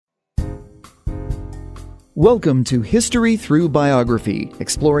Welcome to History Through Biography,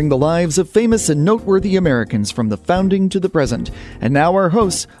 exploring the lives of famous and noteworthy Americans from the founding to the present. And now our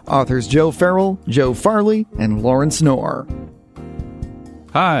hosts, authors Joe Farrell, Joe Farley, and Lawrence Knorr.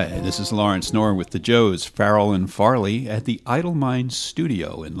 Hi, this is Lawrence Knorr with the Joes, Farrell and Farley at the Idle Mind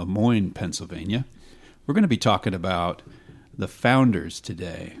Studio in Lemoyne, Pennsylvania. We're going to be talking about the founders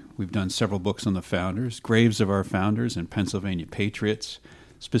today. We've done several books on the founders, Graves of Our Founders and Pennsylvania Patriots,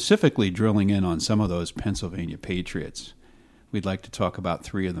 specifically drilling in on some of those Pennsylvania Patriots. We'd like to talk about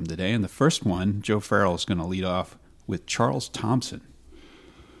three of them today. And the first one, Joe Farrell is going to lead off with Charles Thomson.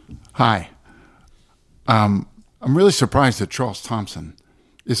 Hi. I'm really surprised that Charles Thomson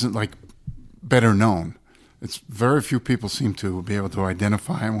isn't better known. It's very few people seem to be able to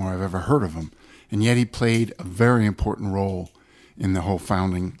identify him or have ever heard of him. And yet he played a very important role in the whole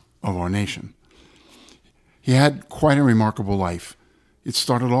founding of our nation. He had quite a remarkable life. It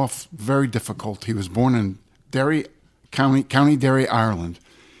started off very difficult. He was born in Derry, County Derry, Ireland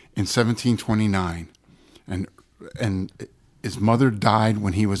in 1729. And his mother died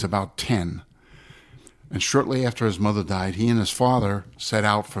when he was about 10. And shortly after his mother died, he and his father set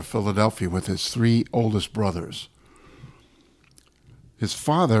out for Philadelphia with his three oldest brothers. His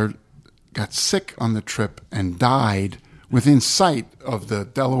father got sick on the trip and died within sight of the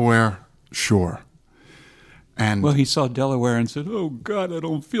Delaware shore. And well, he saw Delaware and said, "Oh, God, I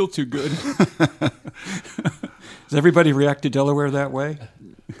don't feel too good." Does everybody react to Delaware that way?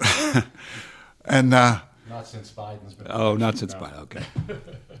 And not since Biden's been. Oh, not since Biden. Okay.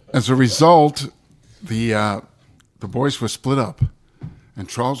 As a result, the boys were split up, and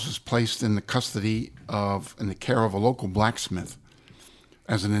Charles was placed in the care of a local blacksmith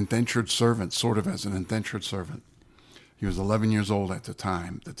as an indentured servant, sort of as an indentured servant. He was 11 years old at the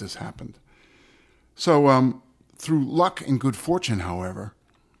time that this happened. So, through luck and good fortune, however,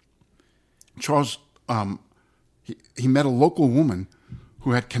 Charles, he met a local woman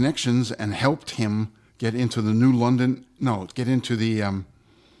who had connections and helped him get into the New London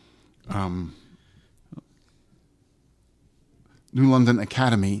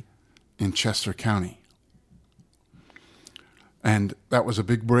Academy in Chester County. And that was a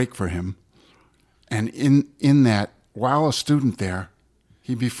big break for him. And in that, while a student there,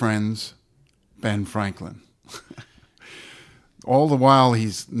 he befriends Ben Franklin. All the while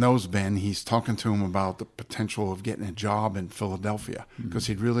he knows Ben, he's talking to him about the potential of getting a job in Philadelphia because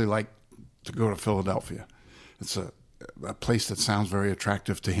he'd really like to go to Philadelphia. It's a place that sounds very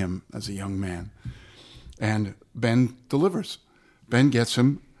attractive to him as a young man. And Ben delivers. Ben gets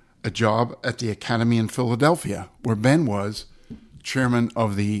him a job at the Academy in Philadelphia, where Ben was chairman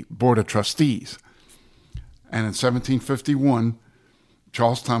of the Board of Trustees. And in 1751,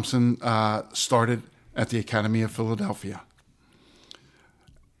 Charles Thomson started at the Academy of Philadelphia.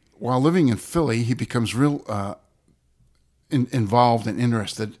 While living in Philly, he becomes real involved and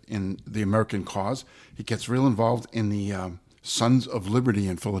interested in the American cause. He gets real involved in the Sons of Liberty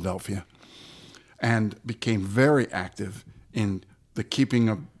in Philadelphia and became very active in the keeping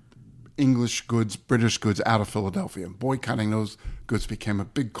of English goods, British goods out of Philadelphia. Boycotting those goods became a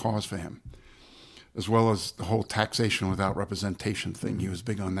big cause for him, as well as the whole taxation without representation thing. He was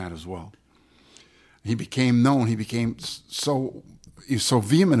big on that as well. He became known. He was so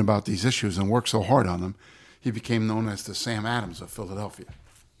vehement about these issues and worked so hard on them, he became known as the Sam Adams of Philadelphia.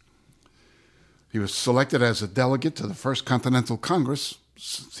 He was selected as a delegate to the first Continental Congress.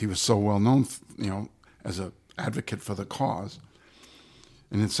 He was so well known, as an advocate for the cause.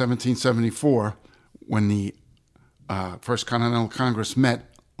 And in 1774, when the first Continental Congress met,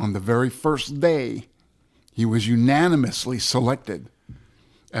 on the very first day, he was unanimously selected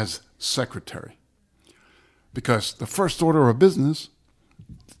as secretary. Because the first order of business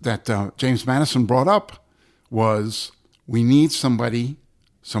that James Madison brought up was, we need somebody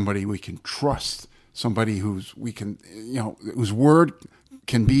we can trust, somebody whose word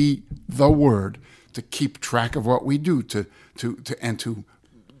can be the word to keep track of what we do, to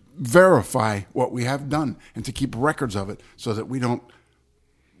verify what we have done, and to keep records of it, so that we don't.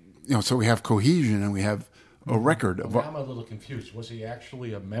 So we have cohesion and we have a record of. I'm a little confused. Was he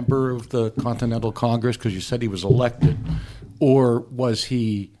actually a member of the Continental Congress? Because you said he was elected, or was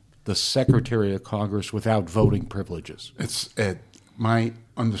he the Secretary of Congress without voting privileges? My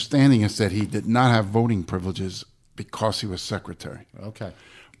understanding is that he did not have voting privileges because he was secretary. Okay.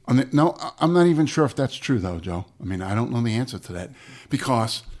 No, I'm not even sure if that's true, though, Joe. I mean, I don't know the answer to that,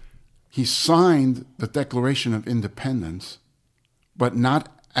 because he signed the Declaration of Independence, but not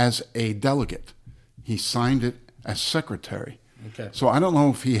as a delegate. He signed it as secretary. Okay. So I don't know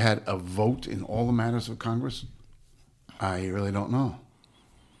if he had a vote in all the matters of Congress. I really don't know.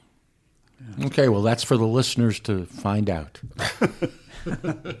 Okay, well, that's for the listeners to find out.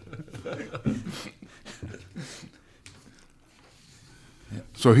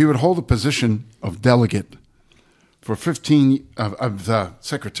 So he would hold the position of delegate for 15 of the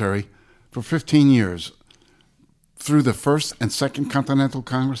secretary for 15 years through the First and Second Continental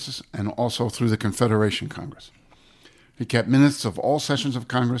Congresses and also through the Confederation Congress. He kept minutes of all sessions of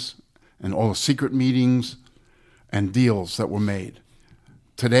Congress and all the secret meetings and deals that were made.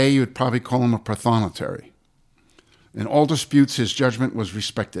 Today, you would probably call him a prothonotary. In all disputes, his judgment was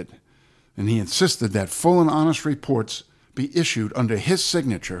respected, and he insisted that full and honest reports be issued under his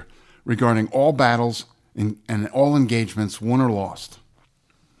signature regarding all battles and all engagements won or lost.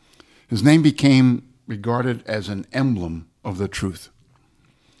 His name became regarded as an emblem of the truth.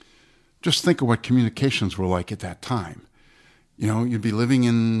 Just think of what communications were like at that time. You know, you'd be living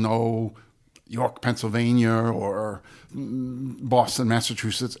in, York, Pennsylvania, or Boston,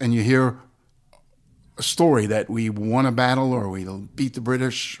 Massachusetts, and you hear a story that we won a battle, or we beat the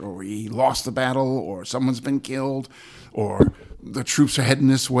British, or we lost the battle, or someone's been killed, or the troops are heading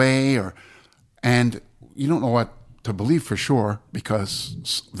this way, and you don't know what to believe for sure,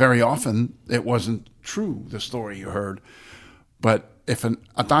 because very often it wasn't true, the story you heard. But if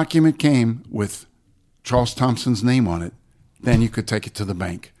a document came with Charles Thomson's name on it, then you could take it to the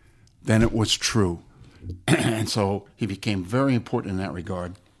bank. Then it was true. And so he became very important in that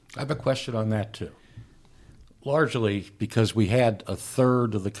regard. I have a question on that, too. Largely because we had a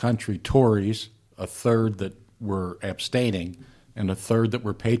third of the country Tories, a third that were abstaining, and a third that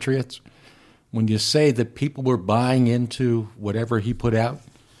were Patriots. When you say that people were buying into whatever he put out,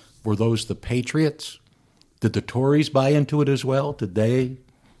 were those the Patriots? Did the Tories buy into it as well? Did they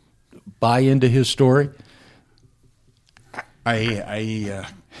buy into his story? Again,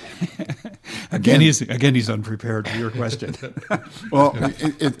 he's unprepared for your question. Well,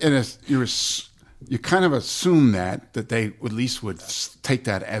 you kind of assume that they at least would take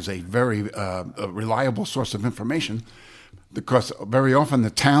that as a very reliable source of information, because very often the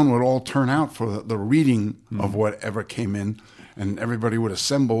town would all turn out for the reading of whatever came in, and everybody would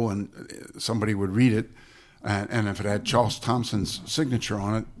assemble and somebody would read it, and if it had Charles Thomson's signature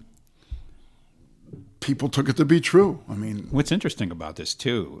on it, people took it to be true. I mean, what's interesting about this,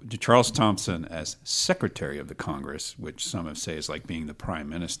 too, Charles Thomson as Secretary of the Congress, which some have say is like being the Prime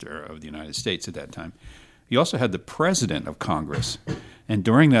Minister of the United States at that time, you also had the President of Congress. And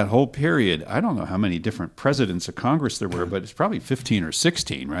during that whole period, I don't know how many different presidents of Congress there were, but it's probably 15 or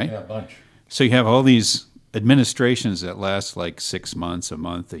 16, right? Yeah, a bunch. So you have all these administrations that last like 6 months, a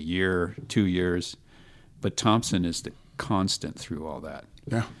month, a year, 2 years. But Thomson is the constant through all that.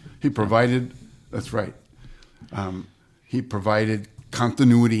 Yeah, he provided... That's right. He provided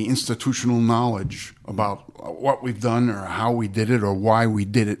continuity, institutional knowledge about what we've done or how we did it or why we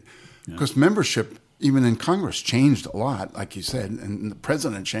did it. Because membership, even in Congress, changed a lot, like you said, and the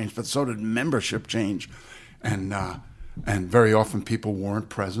president changed, but so did membership change. And very often people weren't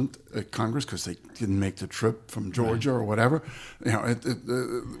present at Congress because they didn't make the trip from Georgia or whatever. You know,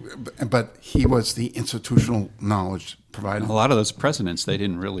 but he was the institutional knowledge provider. A lot of those presidents, they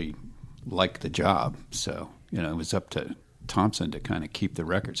didn't really like the job, so it was up to Thomson to kind of keep the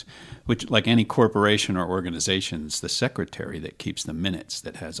records, which, like any corporation or organization, is the secretary that keeps the minutes,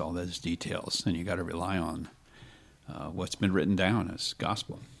 that has all those details, and you got to rely on what's been written down as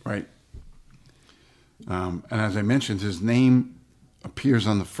gospel. Right. And as I mentioned, his name appears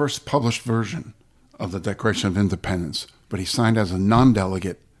on the first published version of the Declaration of Independence, but he signed as a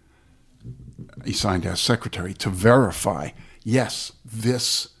non-delegate. He signed as secretary to verify, yes,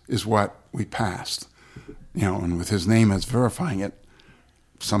 this is what we passed, and with his name as verifying it,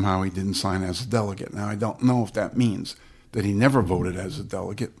 somehow he didn't sign as a delegate. Now, I don't know if that means that he never voted as a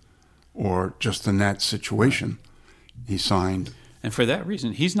delegate or just in that situation he signed. And for that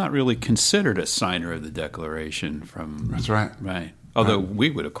reason, he's not really considered a signer of the Declaration from... That's right. Right. Although we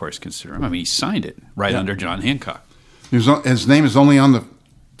would, of course, consider him. I mean, he signed it under John Hancock. His name is only on the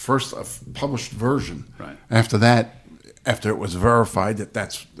first published version. Right. After that, after it was verified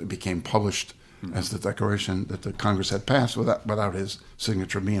that it became published as the Declaration that the Congress had passed without his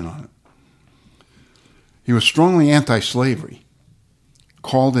signature being on it. He was strongly anti-slavery,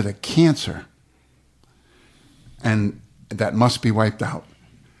 called it a cancer, and that must be wiped out,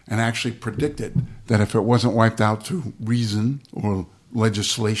 and actually predicted that if it wasn't wiped out through reason or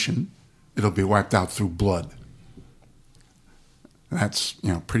legislation, it'll be wiped out through blood. That's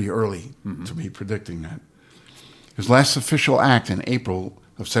pretty early to be predicting that. His last official act in April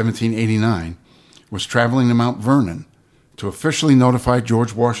of 1789 was traveling to Mount Vernon to officially notify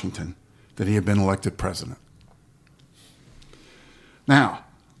George Washington that he had been elected president. Now,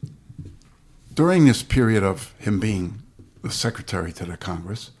 during this period of him being the secretary to the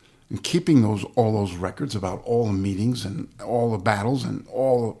Congress and keeping all those records about all the meetings and all the battles and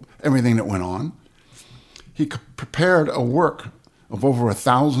everything that went on, he prepared a work of over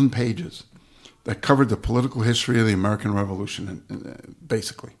 1,000 pages that covered the political history of the American Revolution,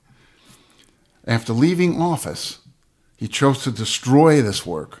 basically. After leaving office, he chose to destroy this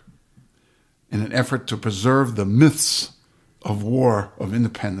work in an effort to preserve the myths of war of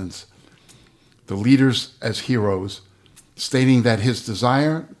independence, the leaders as heroes, stating that his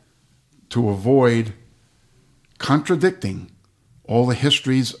desire to avoid contradicting all the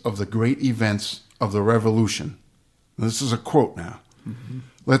histories of the great events of the Revolution. This is a quote now. Mm-hmm.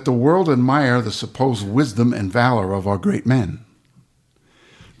 Let the world admire the supposed wisdom and valor of our great men.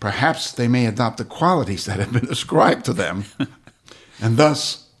 Perhaps they may adopt the qualities that have been ascribed to them, and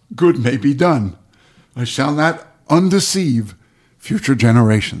thus good may be done. I shall not undeceive future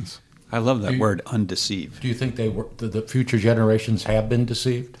generations. I love that word, undeceive. Do you think the future generations have been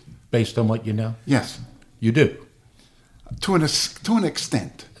deceived, based on what you know? Yes. You do? To an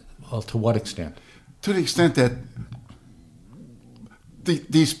extent. Well, to what extent? To the extent that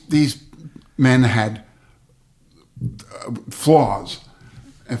these men had flaws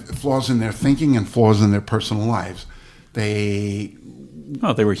in their thinking and flaws in their personal lives. They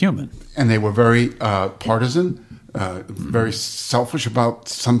were human. And they were very partisan, very selfish about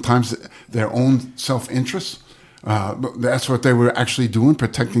sometimes their own self-interest. That's what they were actually doing,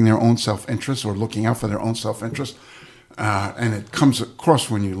 protecting their own self-interest or looking out for their own self-interest. And it comes across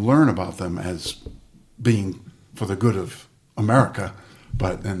when you learn about them as being for the good of America,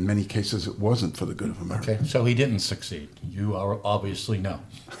 but in many cases it wasn't for the good of America. Okay, so he didn't succeed. You obviously know.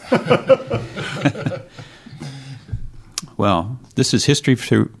 Well, this is History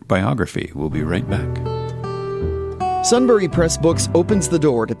Through Biography. We'll be right back. Sunbury Press Books opens the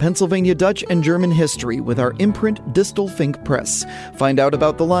door to Pennsylvania Dutch and German history with our imprint Distel Fink Press. Find out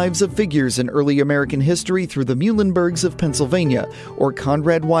about the lives of figures in early American history through the Muhlenbergs of Pennsylvania, or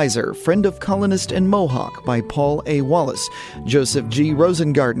Conrad Weiser, Friend of Colonist and Mohawk by Paul A. Wallace, Joseph G.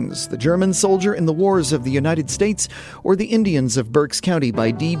 Rosengartens, The German Soldier in the Wars of the United States, or The Indians of Berks County by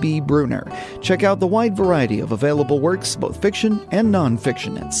D.B. Bruner. Check out the wide variety of available works, both fiction and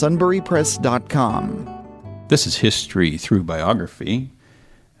nonfiction, at sunburypress.com. This is History Through Biography,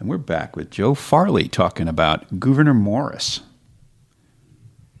 and we're back with Joe Farley talking about Gouverneur Morris.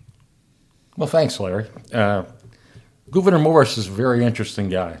 Well, thanks, Larry. Gouverneur Morris is a very interesting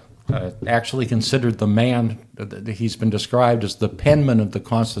guy. Actually considered the man, he's been described as the penman of the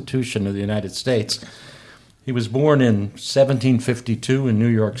Constitution of the United States. He was born in 1752 in New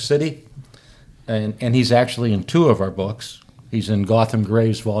York City, and he's actually in two of our books. He's in Gotham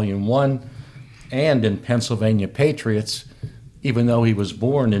Graves, Volume 1, and in Pennsylvania Patriots. Even though he was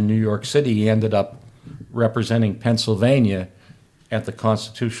born in New York City, he ended up representing Pennsylvania at the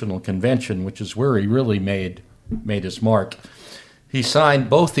Constitutional Convention, which is where he really made his mark. He signed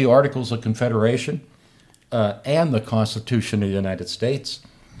both the Articles of Confederation and the Constitution of the United States.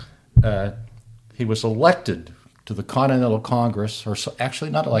 He was elected to the Continental Congress, or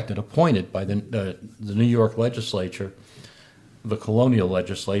actually not elected, appointed by the New York legislature, the colonial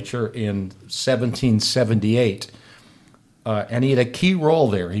legislature, in 1778. And he had a key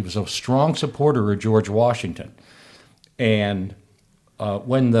role there. He was a strong supporter of George Washington. And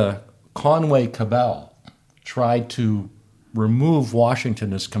when the Conway Cabal tried to remove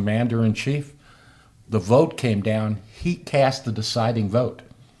Washington as commander-in-chief, the vote came down. He cast the deciding vote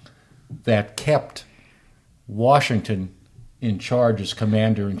that kept Washington in charge as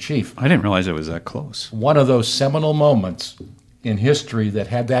commander-in-chief. I didn't realize it was that close. One of those seminal moments in history that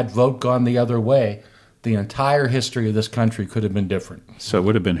had that vote gone the other way, the entire history of this country could have been different. So it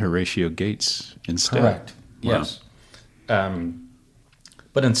would have been Horatio Gates instead. Correct. Wow. Yes.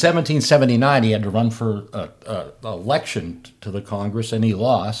 But in 1779, he had to run for election to the Congress, and he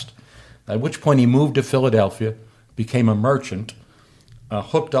lost, at which point he moved to Philadelphia, became a merchant,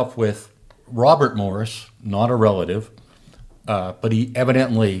 hooked up with Robert Morris, not a relative, but he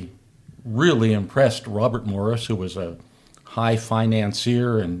evidently really impressed Robert Morris, who was a high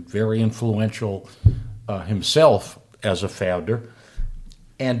financier and very influential himself as a founder,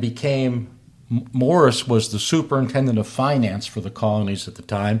 and Morris was the superintendent of finance for the colonies at the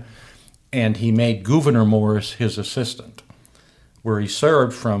time, and he made Gouverneur Morris his assistant, where he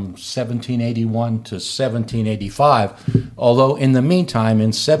served from 1781 to 1785, although in the meantime,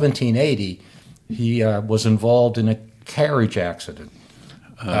 in 1780, he was involved in a carriage accident.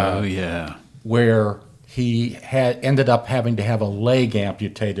 Where he ended up having to have a leg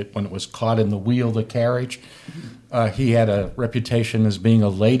amputated when it was caught in the wheel of the carriage. He had a reputation as being a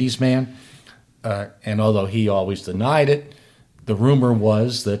ladies' man, And although he always denied it, the rumor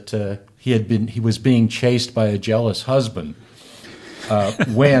was that he was being chased by a jealous husband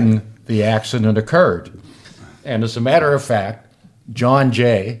when the accident occurred. And as a matter of fact, John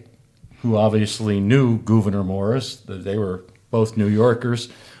Jay, who obviously knew Gouverneur Morris, they were both New Yorkers,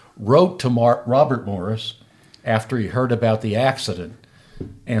 wrote to Robert Morris after he heard about the accident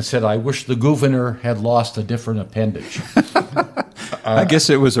and said, "I wish the governor had lost a different appendage." I guess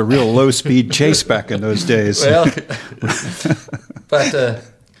it was a real low-speed chase back in those days. Well, but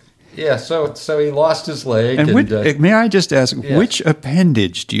yeah, so he lost his leg. And may I just ask, which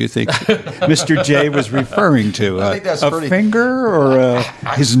appendage do you think Mr. J was referring to? I think that's a finger or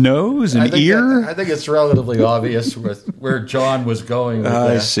his nose, an ear? I think it's relatively obvious where John was going with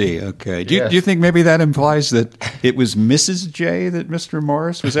that. I see. Okay. Do you think maybe that implies that it was Mrs. J that Mr.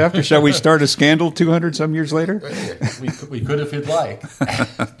 Morris was after? Shall we start a scandal 200-some years later? We could if you'd like.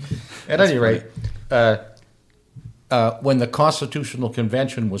 At any rate, when the Constitutional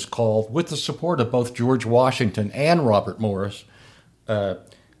Convention was called, with the support of both George Washington and Robert Morris,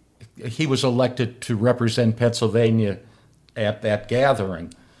 he was elected to represent Pennsylvania at that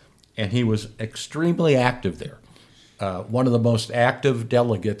gathering, and he was extremely active there. One of the most active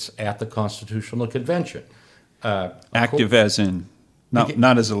delegates at the Constitutional Convention. Active as in,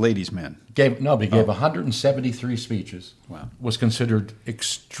 not as a ladies' man. He gave 173 speeches. Wow. Was considered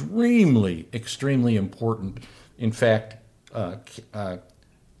extremely, extremely important. In fact,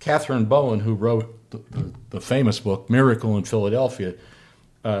 Catherine Bowen, who wrote the famous book, Miracle in Philadelphia,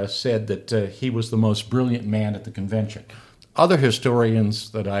 said that he was the most brilliant man at the convention. Other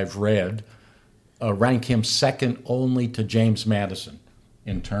historians that I've read rank him second only to James Madison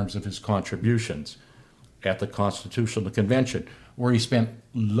in terms of his contributions at the Constitutional Convention, where he spent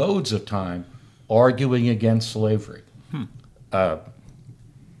loads of time arguing against slavery.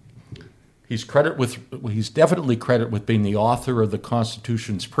 He's definitely credited with being the author of the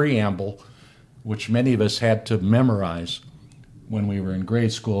Constitution's Preamble, which many of us had to memorize when we were in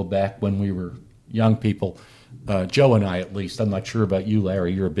grade school back when we were young people. Joe and I, at least. I'm not sure about you,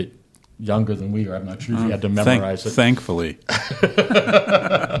 Larry. You're a bit younger than we are. I'm not sure if you had to memorize it. Thankfully.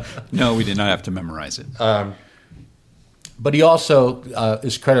 No, we did not have to memorize it. But he also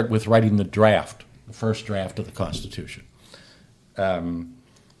is credited with writing the first draft of the Constitution.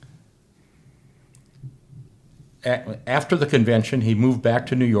 After the convention, he moved back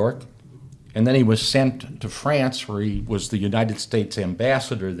to New York, and then he was sent to France, where he was the United States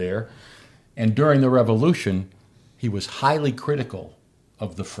ambassador there. And during the Revolution, he was highly critical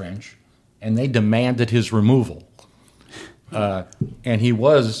of the French, and they demanded his removal. And he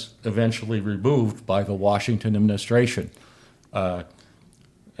was eventually removed by the Washington administration. And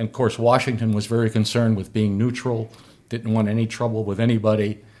of course, Washington was very concerned with being neutral, didn't want any trouble with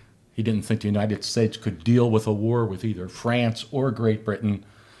anybody. He didn't think the United States could deal with a war with either France or Great Britain.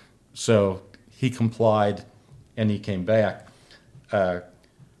 So he complied, and he came back.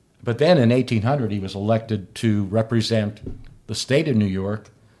 But then in 1800, he was elected to represent the state of New York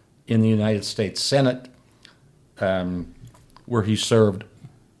in the United States Senate, where he served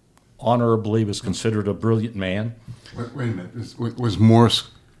honorably, was considered a brilliant man. Wait a minute. Was Morris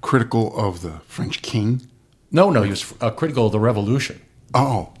critical of the French king? No, he was critical of the Revolution.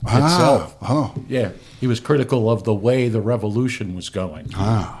 Itself. Yeah, he was critical of the way the Revolution was going.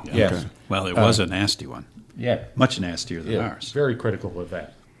 Yes. Okay. Well, it was a nasty one. Yeah. Much nastier than ours. Very critical of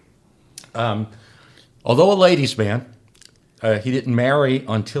that. Although a ladies' man, he didn't marry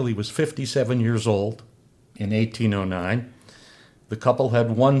until he was 57 years old in 1809. The couple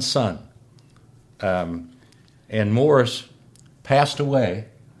had one son. And Morris passed away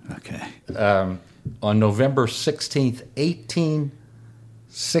on November 16th,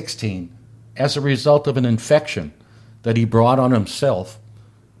 1816, as a result of an infection that he brought on himself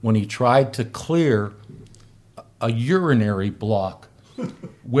when he tried to clear a urinary block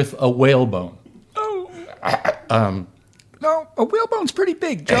with a whalebone. No, a whalebone's pretty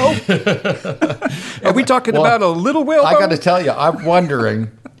big, Joe. Are we talking about a little whalebone? I got to tell you, I'm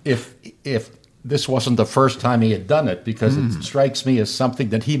wondering if this wasn't the first time he had done it, because it strikes me as something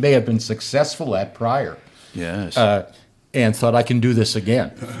that he may have been successful at prior. Yes. And thought, I can do this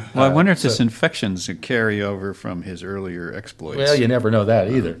again. Well, I wonder if this infection's a carryover from his earlier exploits. Well, you never know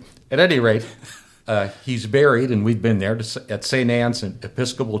that either. At any rate, he's buried, and we've been there, at St. Anne's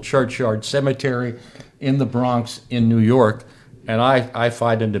Episcopal Churchyard Cemetery in the Bronx in New York, and I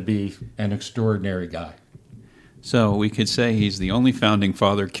find him to be an extraordinary guy. So we could say he's the only founding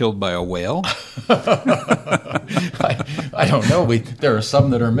father killed by a whale? I don't know. There are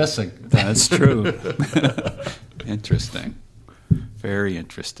some that are missing. That's true. Interesting. Very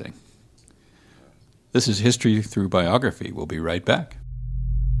interesting. This is History Through Biography. We'll be right back.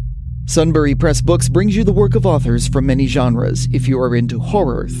 Sunbury Press Books brings you the work of authors from many genres. If you are into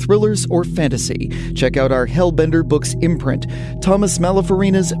horror, thrillers, or fantasy, check out our Hellbender Books imprint, Thomas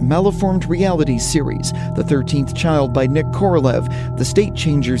Malafarina's Malformed Reality series, The 13th Child by Nick Korolev, the State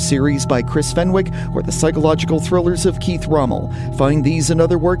Changers series by Chris Fenwick, or the psychological thrillers of Keith Rommel. Find these and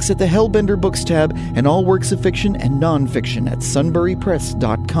other works at the Hellbender Books tab and all works of fiction and nonfiction at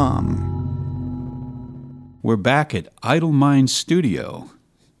sunburypress.com. We're back at Idle Mind Studio,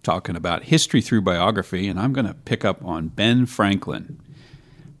 talking about History Through Biography, and I'm going to pick up on Ben Franklin,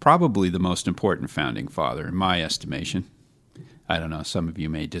 probably the most important founding father in my estimation. I don't know, some of you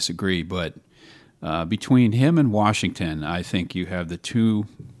may disagree, but between him and Washington, I think you have the two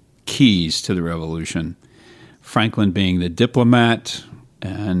keys to the Revolution. Franklin being the diplomat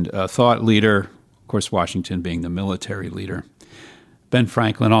and a thought leader, of course Washington being the military leader. Ben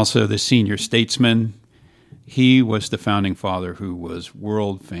Franklin also the senior statesman. He was the founding father who was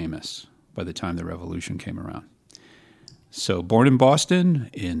world famous by the time the Revolution came around. So born in Boston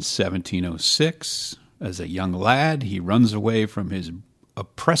in 1706, as a young lad, he runs away from his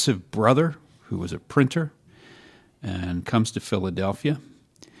oppressive brother, who was a printer, and comes to Philadelphia.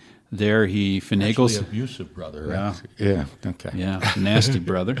 There he finagles... Actually, abusive brother, right? Yeah. Yeah, okay. Yeah, nasty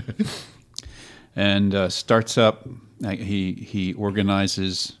brother. And starts up, he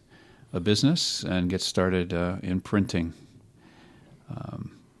organizes a business and gets started in printing.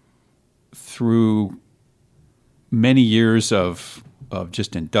 Through many years of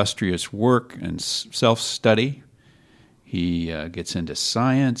just industrious work and self-study, he gets into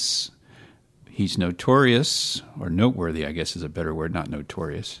science. He's notorious, or noteworthy, I guess is a better word, not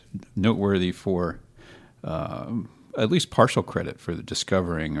notorious, noteworthy for at least partial credit for the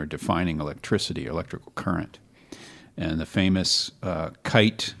discovering or defining electricity, electrical current. And the famous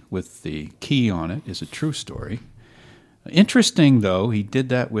kite with the key on it is a true story. Interesting, though, he did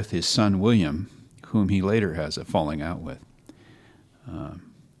that with his son William, whom he later has a falling out with.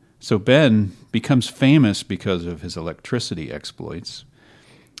 So Ben becomes famous because of his electricity exploits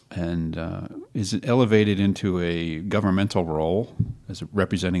and is elevated into a governmental role as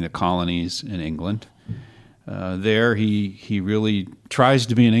representing the colonies in England. There he really tries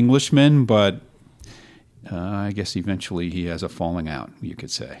to be an Englishman, but I guess eventually he has a falling out, you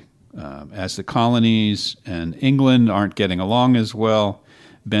could say. As the colonies and England aren't getting along as well,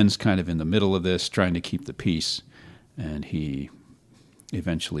 Ben's kind of in the middle of this, trying to keep the peace, and he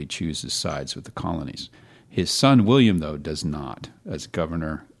eventually chooses sides with the colonies. His son William, though, does not. As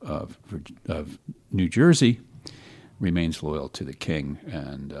governor of New Jersey, remains loyal to the king,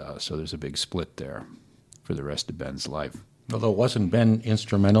 and so there's a big split there for the rest of Ben's life. Although wasn't Ben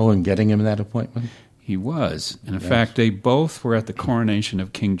instrumental in getting him that appointment? He was. And in fact, they both were at the coronation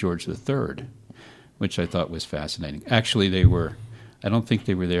of King George III, which I thought was fascinating. Actually, I don't think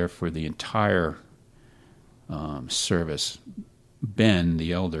they were there for the entire service. Ben,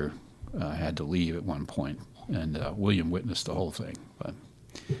 the elder, had to leave at one point, and William witnessed the whole thing. But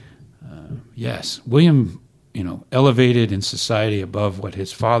yes, William, elevated in society above what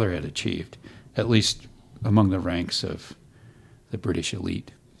his father had achieved, at least among the ranks of the British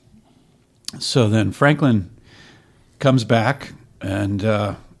elite. So then Franklin comes back,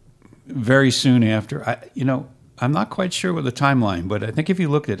 and very soon after, I'm not quite sure with the timeline, but I think if you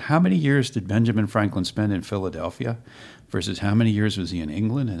look at how many years did Benjamin Franklin spend in Philadelphia versus how many years was he in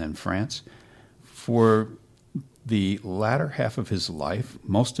England and then France, for the latter half of his life,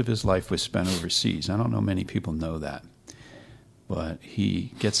 most of his life was spent overseas. I don't know many people know that. But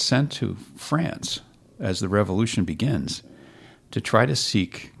he gets sent to France as the revolution begins to try to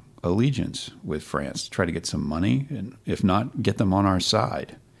seek allegiance with France, try to get some money, and if not, get them on our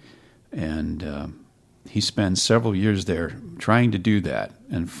side. And he spends several years there trying to do that.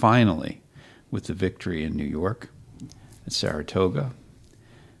 And finally, with the victory in New York, at Saratoga,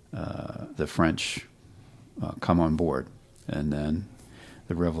 the French come on board. And then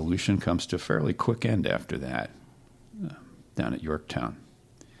the revolution comes to a fairly quick end after that, down at Yorktown.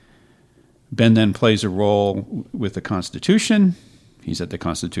 Ben then plays a role with the Constitution. He's at the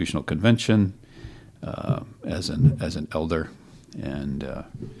Constitutional Convention as an elder, and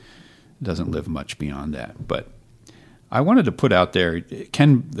doesn't live much beyond that. But I wanted to put out there, the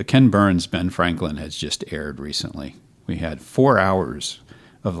Ken Burns Ben Franklin has just aired recently. We had 4 hours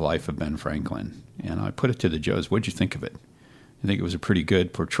of the life of Ben Franklin, and I put it to the Joes. What'd you think of it? You think it was a pretty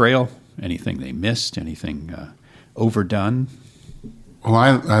good portrayal? Anything they missed? Anything overdone? Well,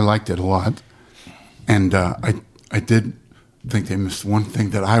 I liked it a lot, and I did think they missed one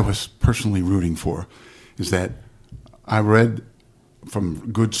thing that I was personally rooting for, is that I read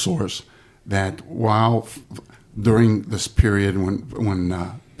from good source that during this period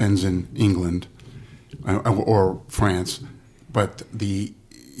when Ben's in England or France, but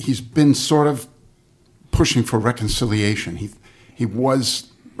he's been sort of pushing for reconciliation.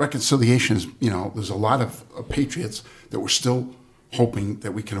 Reconciliation is, there's a lot of patriots that were still hoping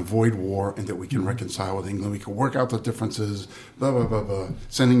that we can avoid war and that we can reconcile with England. We can work out the differences, blah, blah, blah, blah,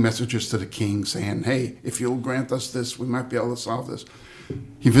 sending messages to the king saying, hey, if you'll grant us this, we might be able to solve this.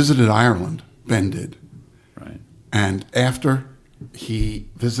 He visited Ireland, Ben did. Right. And after he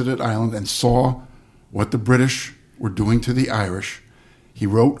visited Ireland and saw what the British were doing to the Irish, he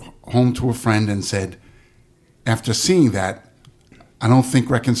wrote home to a friend and said, after seeing that, I don't think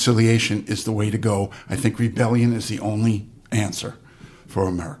reconciliation is the way to go. I think rebellion is the only answer for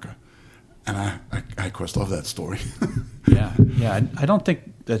America. And I of course, love that story. Yeah. I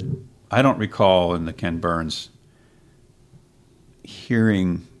don't recall in the Ken Burns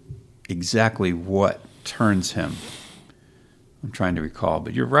hearing exactly what turns him. I'm trying to recall,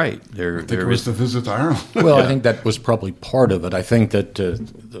 but you're right. I think it was the visit to Ireland. Well, I think that was probably part of it. I think that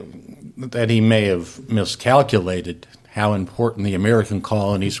that he may have miscalculated how important the American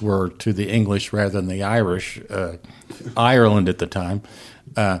colonies were to the English rather than the Irish, Ireland at the time.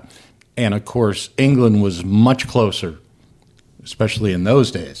 And, of course, England was much closer, especially in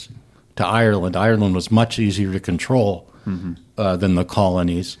those days, to Ireland. Ireland was much easier to control than the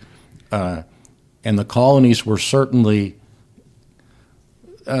colonies. And the colonies were certainly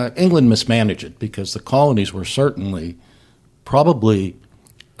England mismanaged it because the colonies were certainly probably,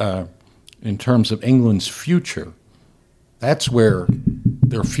 in terms of England's future, that's where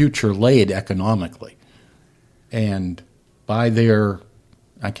their future laid economically. And by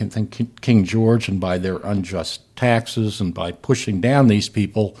I can think King George, and by their unjust taxes and by pushing down these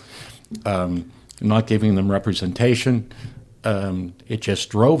people, not giving them representation, it just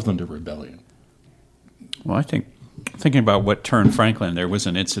drove them to rebellion. Well, I think, thinking about what turned Franklin, there was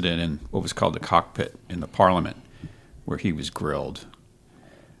an incident in what was called the cockpit in the Parliament where he was grilled.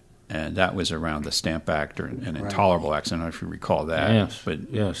 And that was around the Stamp Act or an Intolerable Act. I don't know if you recall that. Yes,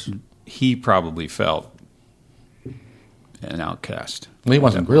 but yes. He probably felt an outcast. Well, he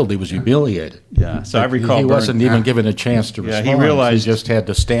wasn't grilled; he was humiliated. Yeah, so I recall he wasn't even given a chance to respond. He realized he just had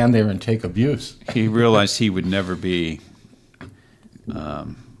to stand there and take abuse. He realized he would never be,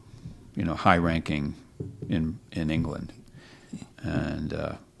 high-ranking in England,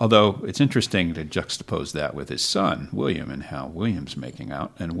 and although it's interesting to juxtapose that with his son William and how William's making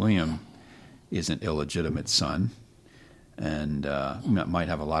out, and William is an illegitimate son, and might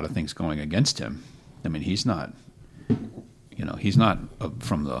have a lot of things going against him. I mean, he's not. He's not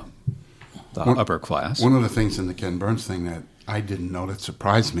from the upper class. One of the things in the Ken Burns thing that I didn't know that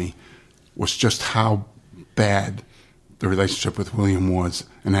surprised me was just how bad the relationship with William was.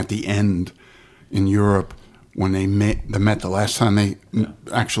 And at the end, in Europe, when they met the last time they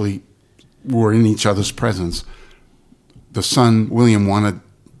actually were in each other's presence, the son, William, wanted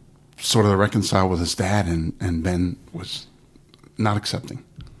sort of to reconcile with his dad, and Ben was not accepting.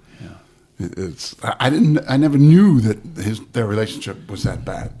 I never knew that their relationship was that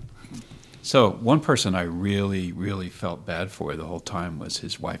bad. So one person I really, really felt bad for the whole time was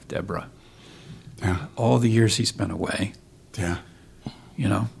his wife, Deborah. Yeah. All the years he spent away. Yeah.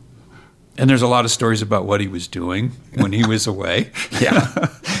 And there's a lot of stories about what he was doing when he was away. Yeah.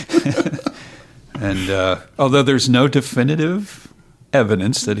 And although there's no definitive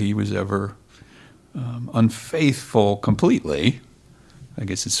evidence that he was ever unfaithful completely, I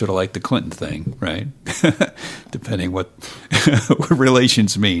guess it's sort of like the Clinton thing, right? Depending what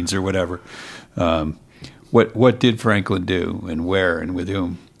relations means or whatever. What did Franklin do, and where, and with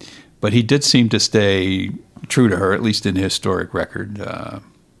whom? But he did seem to stay true to her, at least in the historic record,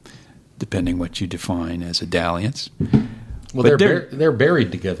 depending what you define as a dalliance. Well, they're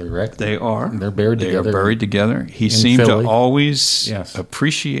buried together, right? They are. They're buried together. They are buried together. He seemed Philly. to always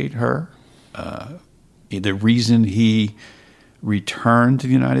appreciate her. The reason he returned to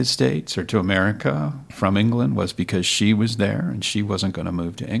the United States or to America from England was because she was there and she wasn't going to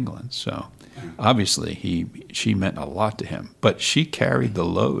move to England. So obviously she meant a lot to him. But she carried the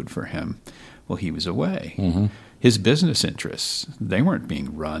load for him while he was away. Mm-hmm. His business interests, they weren't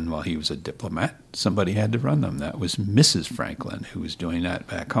being run while he was a diplomat. Somebody had to run them. That was Mrs. Franklin who was doing that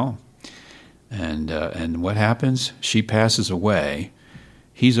back home. And what happens? She passes away.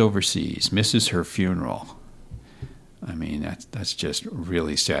 He's overseas, misses her funeral. I mean, that's just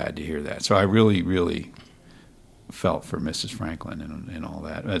really sad to hear that. So I really, really felt for Mrs. Franklin and all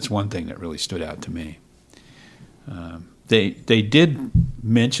that. That's one thing that really stood out to me. They did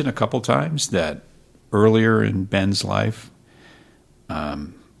mention a couple times that earlier in Ben's life,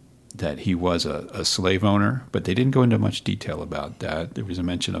 that he was a slave owner, but they didn't go into much detail about that. There was a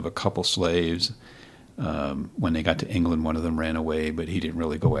mention of a couple slaves. When they got to England, one of them ran away, but he didn't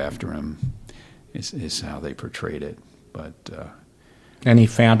really go after him, is how they portrayed it. But and he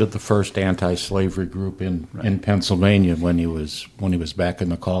founded the first anti-slavery group in Pennsylvania when he was back in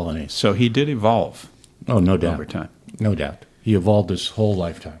the colonies. So he did evolve. Oh, no doubt. Over time. No doubt. He evolved his whole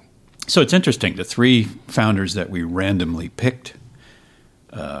lifetime. So it's interesting. The three founders that we randomly picked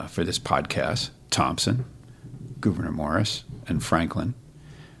for this podcast, Thomson, Gouvernor Morris, and Franklin,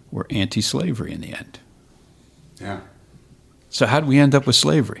 were anti-slavery in the end. Yeah. So how did we end up with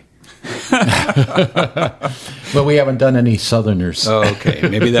slavery? Well, we haven't done any Southerners. Oh, okay.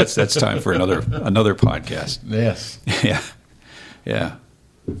 Maybe that's time for another podcast. Yes. Yeah.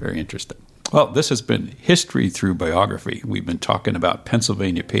 Very interesting. Well, this has been History Through Biography. We've been talking about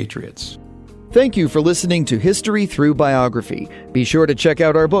Pennsylvania Patriots. Thank you for listening to History Through Biography. Be sure to check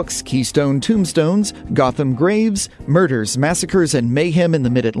out our books, Keystone Tombstones, Gotham Graves, Murders, Massacres, and Mayhem in the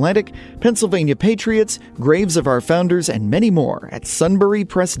Mid-Atlantic, Pennsylvania Patriots, Graves of Our Founders, and many more at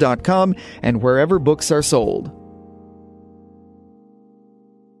sunburypress.com and wherever books are sold.